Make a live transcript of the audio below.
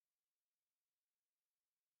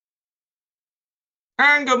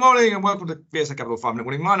And good morning and welcome to VSA Capital 5-Minute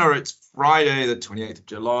Morning Miner. It's Friday, the 28th of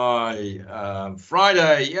July.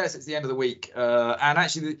 Friday, yes, it's the end of the week. And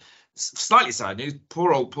actually, slightly sad news.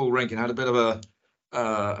 Poor old Paul Rankin had a bit of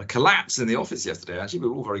a collapse in the office yesterday. Actually, we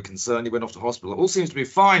were all very concerned. He went off to hospital. All seems to be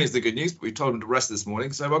fine is the good news, but we told him to rest this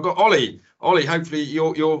morning. So I've got Ollie. Ollie, hopefully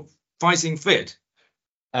you're fighting fit.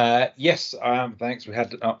 Yes, I am. Thanks. We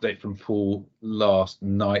had an update from Paul last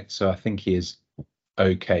night, so I think he is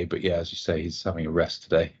okay. But yeah, as you say, he's having a rest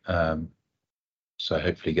today. So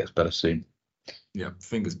hopefully he gets better soon. Yeah,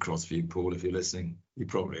 fingers crossed for you, Paul, if you're listening. You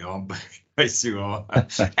probably aren't, but in case you are.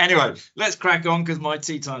 Anyway, let's crack on because my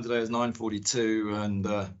tea time today is 9:42 and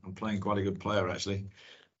I'm playing quite a good player, actually.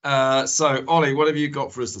 So, Ollie, what have you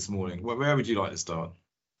got for us this morning? Where would you like to start?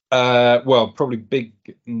 Well, probably big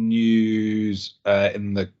news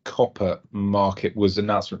in the copper market was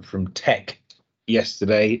announcement from Teck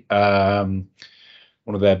yesterday.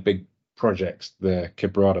 One of their big projects, the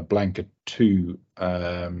Quebrada Blanca 2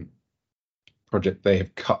 project, they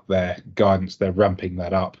have cut their guidance. They're ramping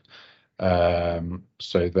that up.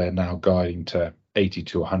 So they're now guiding to 80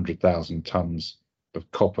 to 100,000 tons of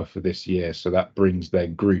copper for this year. So that brings their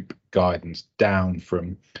group guidance down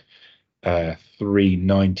from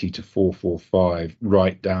 390 to 445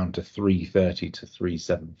 right down to 330 to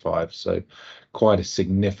 375. So quite a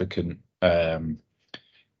significant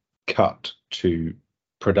cut to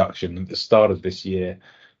production. At the start of this year,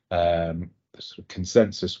 the sort of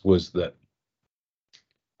consensus was that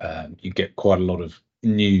you get quite a lot of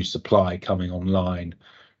new supply coming online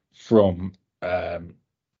from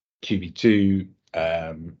QB2,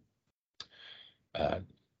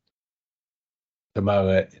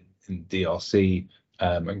 Kamoa in DRC,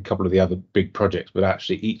 and a couple of the other big projects, but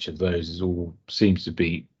actually each of those seems to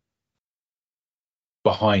be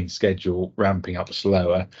behind schedule, ramping up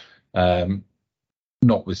slower,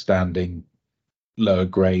 notwithstanding lower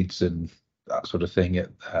grades and that sort of thing at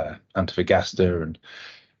Antofagasta and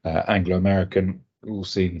Anglo American, all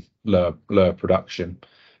seen lower production.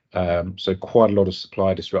 So quite a lot of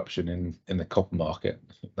supply disruption in the copper market.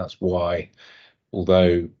 I think that's why,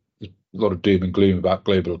 although there's a lot of doom and gloom about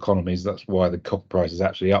global economies, that's why the copper price is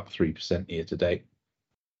actually up 3% year to date.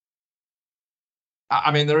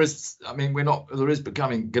 I mean, there is going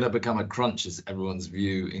to become a crunch, as everyone's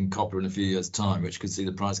view, in copper in a few years' time, which could see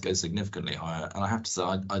the price go significantly higher. And I have to say,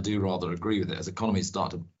 I do rather agree with it. As economies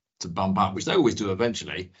start to bump up, which they always do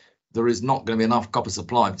eventually, there is not going to be enough copper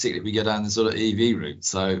supply, particularly if we go down the sort of EV route.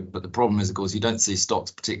 So, but the problem is, of course, you don't see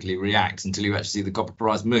stocks particularly react until you actually see the copper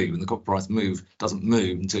price move, and the copper price doesn't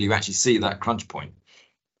move until you actually see that crunch point.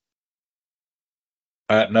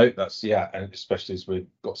 No, that's and especially as we've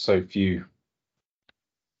got so few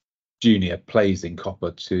junior plays in copper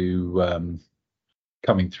to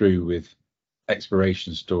coming through with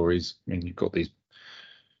exploration stories. I mean, you've got these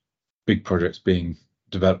big projects being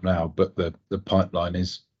developed now, but the pipeline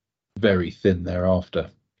is very thin thereafter.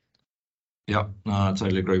 Yeah, no, I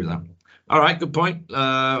totally agree with that. All right, good point.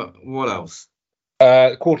 What else?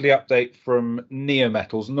 Quarterly update from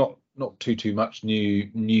Neometals. Not too much new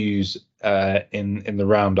news in the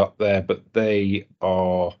roundup there, but they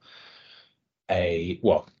are they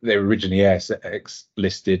were originally ASX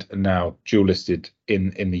listed and now dual listed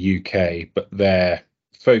in the UK, but their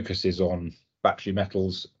focus is on battery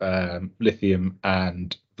metals, lithium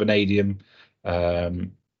and vanadium.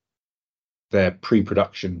 They're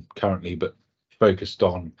pre-production currently, but focused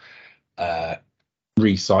on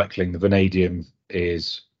recycling. The vanadium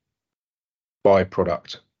is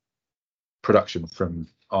byproduct production from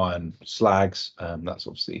iron slags. That's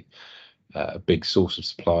obviously a big source of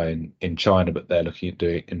supply in China, but they're looking at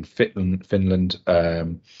doing it in Finland.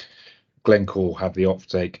 Glencore have the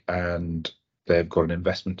offtake, and they've got an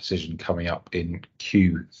investment decision coming up in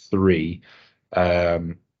Q3.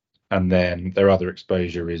 And then their other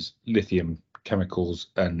exposure is lithium chemicals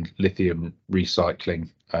and lithium recycling.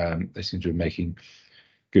 They seem to be making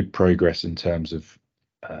good progress in terms of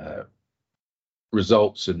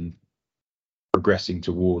results and progressing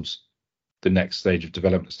towards the next stage of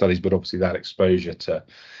development studies. But obviously that exposure to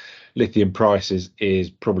lithium prices is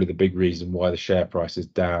probably the big reason why the share price is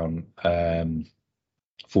down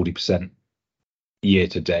 40% year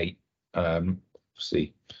to date.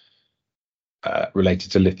 Obviously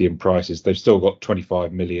related to lithium prices, they've still got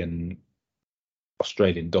 25 million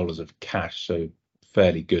Australian dollars of cash, so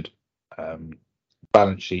fairly good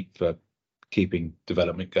balance sheet for keeping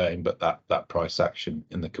development going, but that price action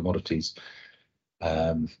in the commodities,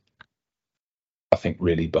 I think,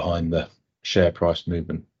 really behind the share price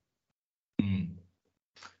movement.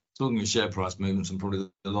 Talking of share price movements, and probably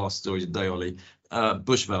the last story today, Ollie,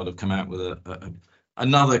 Bushveld have come out with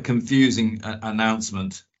another confusing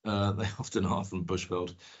announcement. They often are from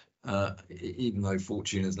Bushveld, even though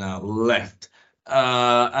Fortune has now left.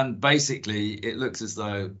 And basically, it looks as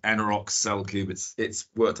though Enerox, Cellcube, it's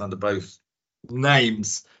worked under both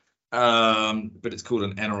names, but it's called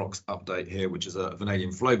an Enerox update here, which is a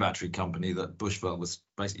vanadium flow battery company that Bushveld was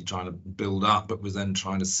basically trying to build up, but was then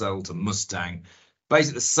trying to sell to Mustang.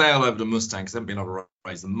 Basically, the sale over to Mustang, because they haven't been able to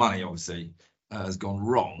raise the money, obviously, has gone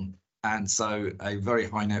wrong. And so a very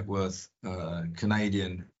high net worth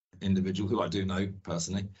Canadian individual, who I do know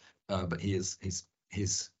personally, but his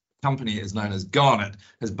company is known as Garnet,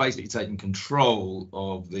 has basically taken control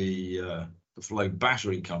of the flow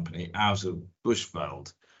battery company out of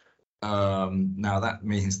Bushveld. Now that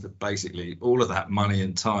means that basically all of that money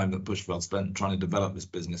and time that Bushveld spent trying to develop this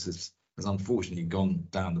business has unfortunately gone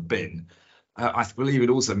down the bin. I believe it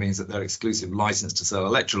also means that their exclusive license to sell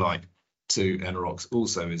electrolyte to Enerox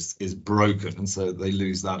also is broken, and so they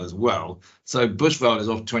lose that as well. So Bushveld is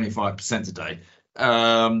off 25% today.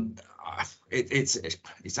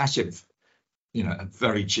 It's actually, a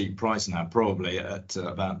very cheap price now, probably at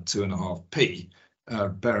about 2.5p.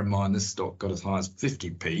 Bear in mind this stock got as high as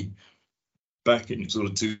 50p back in sort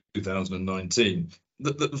of 2019.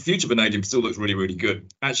 The future vanadium still looks really, really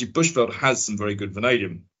good. Actually, Bushveld has some very good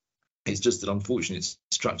vanadium. It's just that unfortunately it's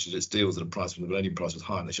structured its deals at a price when the vanadium price was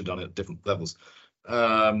high, and they should have done it at different levels.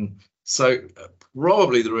 So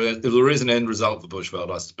probably there is an end result for Bushveld,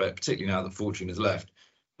 I suspect, particularly now that Fortune has left.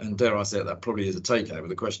 And dare I say it, that probably is a takeover.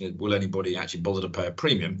 The question is, will anybody actually bother to pay a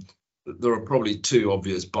premium? There are probably two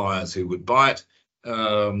obvious buyers who would buy it.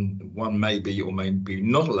 One may be or may be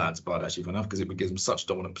not allowed to buy it actually for enough, because it would give them such a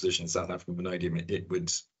dominant position in South African vanadium. It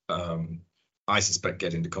would, I suspect,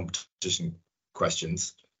 get into competition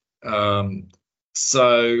questions.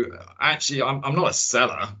 So actually, I'm not a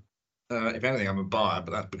seller. If anything, I'm a buyer,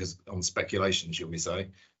 but that's because on speculation, shall we say.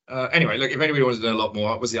 Anyway, look, if anybody wants to know a lot more,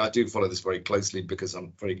 obviously I do follow this very closely because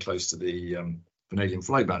I'm very close to the vanadium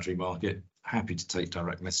flow battery market. Happy to take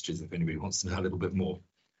direct messages if anybody wants to know a little bit more.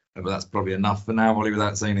 But that's probably enough for now, Ollie,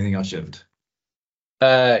 without saying anything I shouldn't.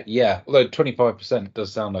 Yeah, although 25%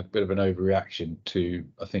 does sound like a bit of an overreaction to,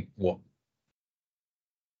 I think, what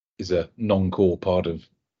is a non-core part of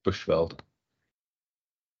Bushveld.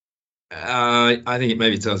 I think it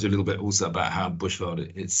maybe tells you a little bit also about how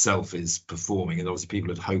Bushveld itself is performing, and obviously people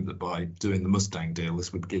had hoped that by doing the Mustang deal,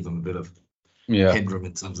 this would give them a bit of headroom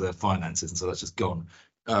in terms of their finances, and so that's just gone.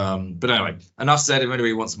 But anyway, enough said. If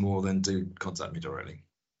anybody wants more, then do contact me directly.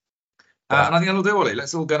 And I think that'll do, Ollie.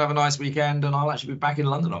 Let's all go and have a nice weekend, and I'll actually be back in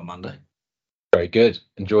London on Monday. Very good.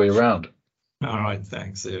 Enjoy your round. All right,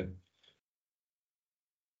 thanks. See you.